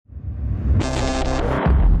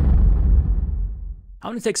I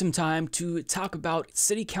want to take some time to talk about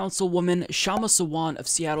City Councilwoman Kshama Sawant of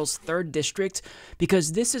Seattle's 3rd District,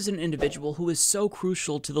 because this is an individual who is so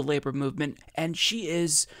crucial to the labor movement, and she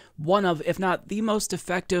is one of, if not the most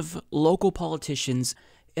effective local politicians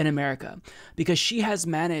in America, because she has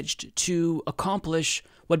managed to accomplish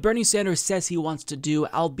what Bernie Sanders says he wants to do,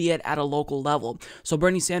 albeit at a local level. So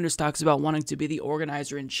Bernie Sanders talks about wanting to be the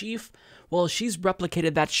organizer-in-chief. Well, she's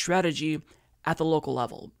replicated that strategy at the local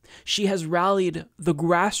level. She has rallied the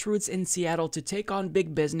grassroots in Seattle to take on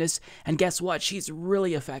big business, and guess what? She's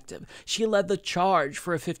really effective. She led the charge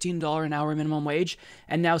for a $15 an hour minimum wage,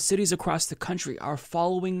 and now cities across the country are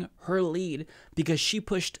following her lead because she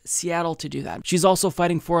pushed Seattle to do that. She's also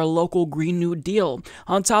fighting for a local Green New Deal.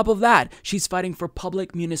 On top of that, she's fighting for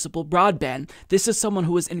public municipal broadband. This is someone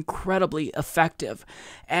who is incredibly effective,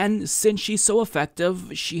 and since she's so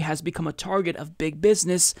effective, she has become a target of big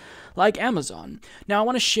business like Amazon. Now, I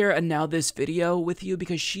want to share now this video with you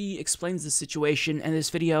because she explains the situation, and this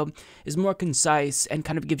video is more concise and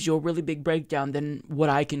kind of gives you a really big breakdown than what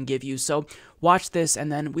I can give you. So watch this,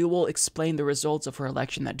 and then we will explain the results of her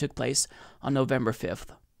election that took place on November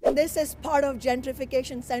 5th. This is part of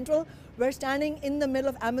Gentrification Central. We're standing in the middle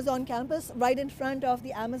of Amazon campus, right in front of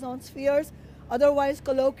the Amazon spheres, otherwise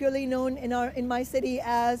colloquially known in my city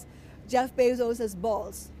as Jeff Bezos's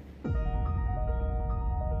balls.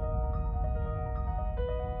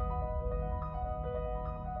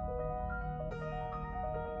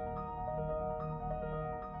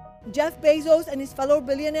 Jeff Bezos and his fellow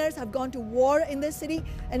billionaires have gone to war in this city,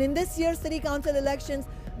 and in this year's city council elections,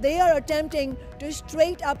 they are attempting to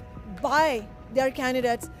straight up buy their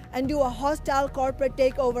candidates and do a hostile corporate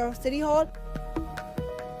takeover of City Hall.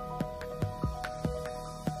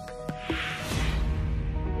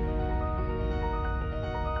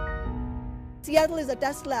 Seattle is a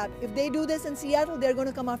test lab. If they do this in Seattle, they're going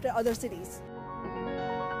to come after other cities.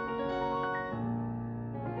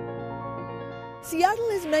 Seattle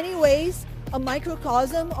is in many ways a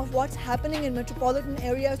microcosm of what's happening in metropolitan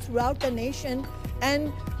areas throughout the nation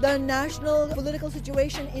and the national political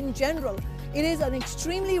situation in general. It is an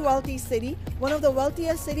extremely wealthy city, one of the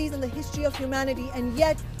wealthiest cities in the history of humanity, and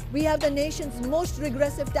yet we have the nation's most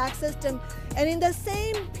regressive tax system. And in the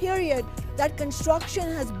same period that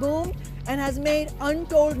construction has boomed and has made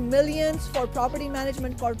untold millions for property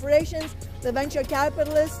management corporations, the venture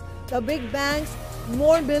capitalists, the big banks,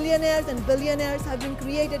 more millionaires and billionaires have been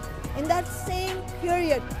created. In that same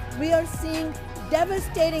period, we are seeing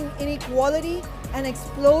devastating inequality, an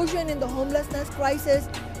explosion in the homelessness crisis,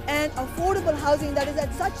 and affordable housing that is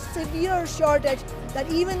at such severe shortage that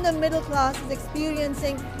even the middle class is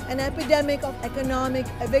experiencing an epidemic of economic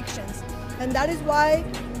evictions. And that is why,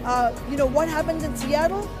 what happens in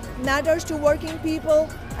Seattle matters to working people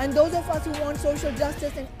and those of us who want social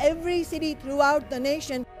justice in every city throughout the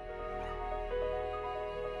nation.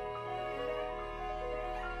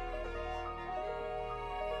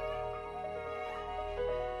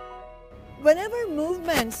 Whenever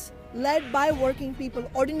movements led by working people,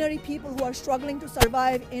 ordinary people who are struggling to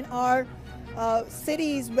survive in our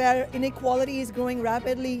cities where inequality is growing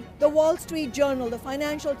rapidly, the Wall Street Journal, the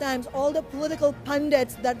Financial Times, all the political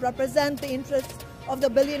pundits that represent the interests of the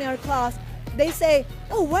billionaire class, they say,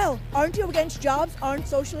 oh well, aren't you against jobs? Aren't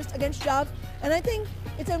socialists against jobs? And I think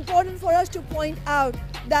it's important for us to point out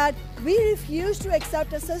that we refuse to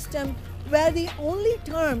accept a system where the only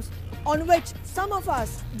terms on which some of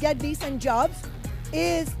us get decent jobs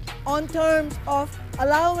is on terms of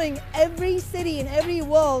allowing every city in every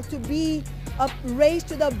world to be a race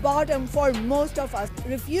to the bottom for most of us.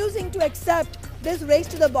 Refusing to accept this race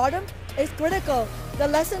to the bottom is critical. The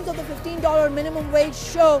lessons of the $15 minimum wage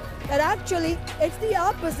show that actually it's the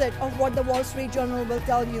opposite of what the Wall Street Journal will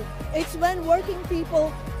tell you. It's when working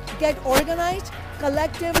people get organized,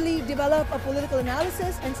 collectively develop a political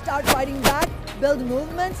analysis and start fighting back, build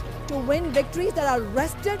movements to win victories that are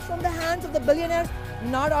wrested from the hands of the billionaires,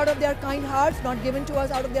 not out of their kind hearts, not given to us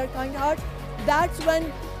out of their kind hearts. That's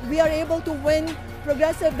when we are able to win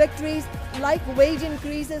progressive victories like wage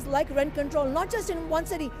increases, like rent control, not just in one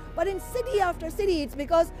city, but in city after city. It's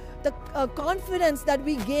because the confidence that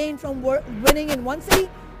we gain from winning in one city,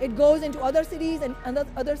 it goes into other cities and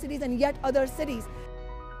other cities and yet other cities.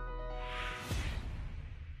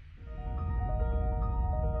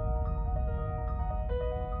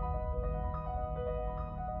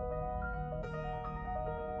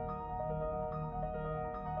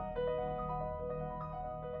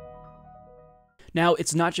 Now,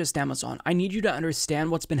 it's not just Amazon. I need you to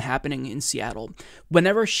understand what's been happening in Seattle.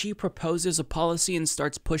 Whenever she proposes a policy and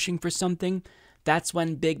starts pushing for something, that's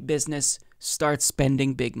when big business starts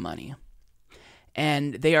spending big money.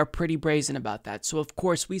 And they are pretty brazen about that. So, of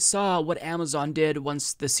course, we saw what Amazon did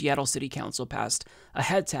once the Seattle City Council passed a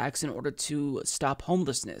head tax in order to stop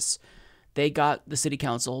homelessness. They got the city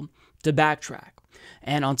council to backtrack.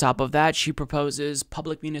 And on top of that, she proposes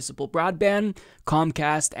public municipal broadband,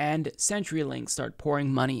 Comcast, and CenturyLink start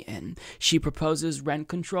pouring money in. She proposes rent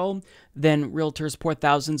control, then realtors pour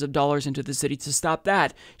thousands of dollars into the city to stop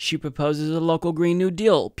that. She proposes a local Green New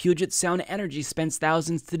Deal. Puget Sound Energy spends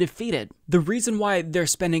thousands to defeat it. The reason why they're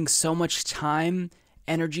spending so much time,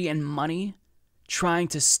 energy, and money trying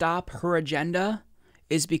to stop her agenda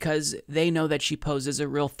is because they know that she poses a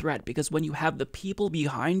real threat. Because when you have the people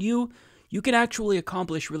behind you, you can actually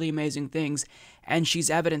accomplish really amazing things, and she's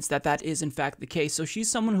evidence that that is in fact the case. So she's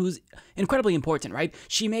someone who's incredibly important, right?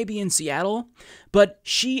 She may be in Seattle, but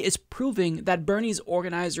she is proving that Bernie's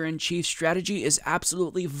organizer-in-chief strategy is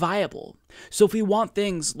absolutely viable. So if we want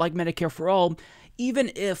things like Medicare for All,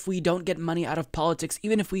 even if we don't get money out of politics,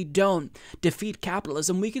 even if we don't defeat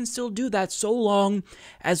capitalism, we can still do that so long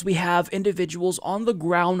as we have individuals on the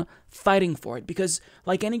ground fighting for it. Because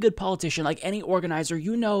like any good politician, like any organizer,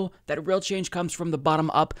 you know that real change comes from the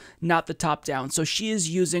bottom up, not the top down. So she is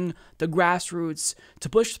using the grassroots to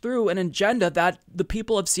push through an agenda that the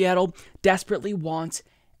people of Seattle desperately want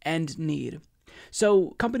and need.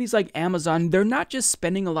 So companies like Amazon, they're not just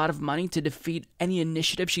spending a lot of money to defeat any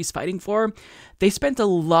initiative she's fighting for. They spent a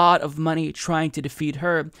lot of money trying to defeat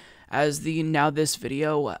her, as the Now This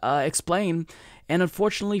video explained. And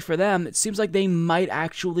unfortunately for them, it seems like they might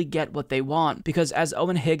actually get what they want. Because as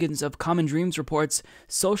Owen Higgins of Common Dreams reports,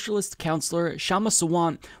 Socialist counselor Kshama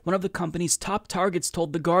Sawant, one of the company's top targets,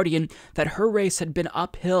 told The Guardian that her race had been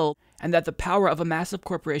uphill and that the power of a massive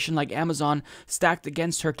corporation like Amazon stacked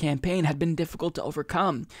against her campaign had been difficult to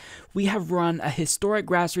overcome. We have run a historic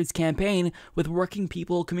grassroots campaign with working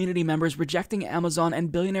people, community members rejecting Amazon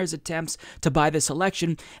and billionaires' attempts to buy this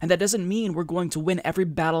election, and that doesn't mean we're going to win every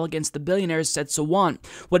battle against the billionaires, said Sawant.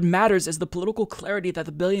 What matters is the political clarity that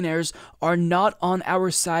the billionaires are not on our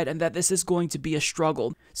side and that this is going to be a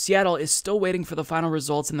struggle. Seattle is still waiting for the final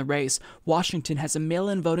results in the race. Washington has a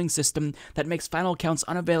mail-in voting system that makes final counts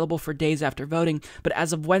unavailable for days after voting, but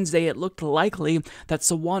as of Wednesday, it looked likely that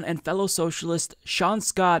Sawant and fellow socialist Sean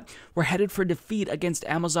Scott were headed for defeat against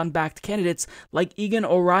Amazon-backed candidates like Egan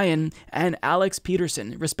Orion and Alex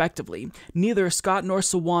Peterson, respectively. Neither Scott nor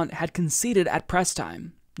Sawant had conceded at press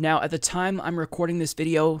time. Now, at the time I'm recording this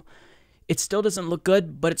video, it still doesn't look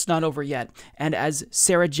good, but it's not over yet. And as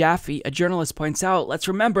Sarah Jaffe, a journalist, points out, let's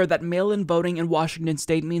remember that mail-in voting in Washington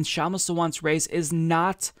state means Kshama Sawant's race is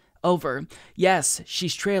not over. Yes,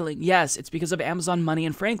 she's trailing. Yes, it's because of Amazon money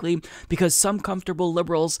and frankly, because some comfortable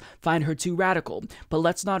liberals find her too radical. But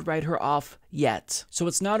let's not write her off yet. So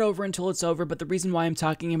it's not over until it's over, but the reason why I'm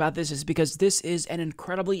talking about this is because this is an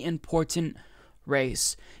incredibly important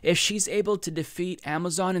race. If she's able to defeat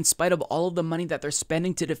Amazon in spite of all of the money that they're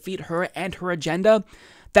spending to defeat her and her agenda,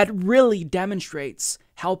 that really demonstrates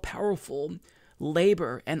how powerful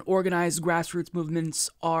labor and organized grassroots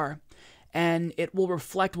movements are. And it will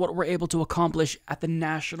reflect what we're able to accomplish at the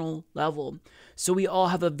national level. So we all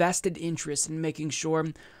have a vested interest in making sure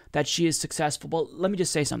that she is successful. But let me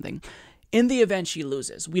just say something. In the event she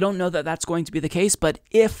loses, we don't know that that's going to be the case, but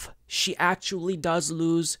if she actually does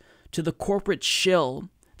lose to the corporate shill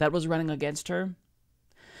that was running against her,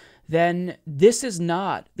 then this is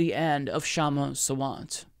not the end of Kshama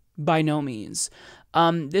Sawant. By no means.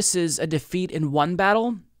 This is a defeat in one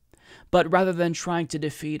battle. But rather than trying to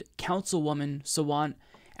defeat Councilwoman Sawant,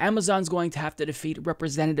 Amazon's going to have to defeat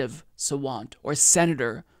Representative Sawant or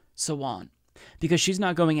Senator Sawant because she's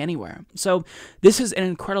not going anywhere. So this is an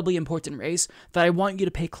incredibly important race that I want you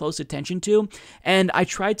to pay close attention to. And I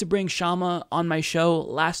tried to bring Kshama on my show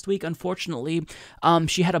last week. Unfortunately,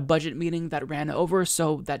 she had a budget meeting that ran over,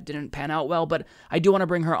 so that didn't pan out well. But I do want to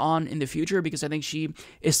bring her on in the future because I think she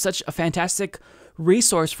is such a fantastic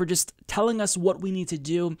resource for just telling us what we need to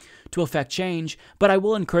do to affect change. But I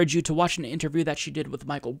will encourage you to watch an interview that she did with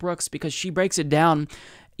Michael Brooks because she breaks it down,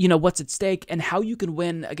 you know, what's at stake and how you can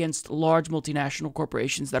win against large multinational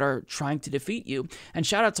corporations that are trying to defeat you. And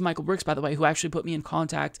shout out to Michael Brooks, by the way, who actually put me in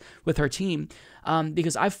contact with her team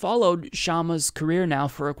because I've followed Kshama's career now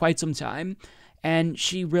for quite some time. And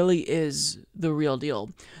she really is the real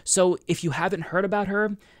deal. So if you haven't heard about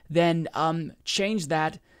her, then change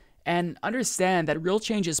that and understand that real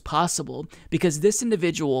change is possible because this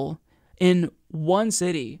individual in one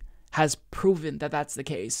city has proven that that's the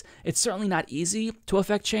case. It's certainly not easy to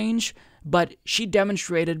affect change, but she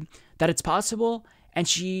demonstrated that it's possible, and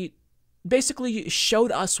she basically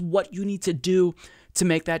showed us what you need to do to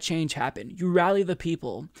make that change happen. You rally the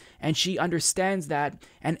people, and she understands that,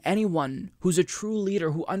 and anyone who's a true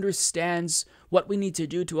leader who understands what we need to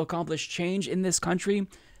do to accomplish change in this country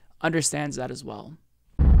understands that as well.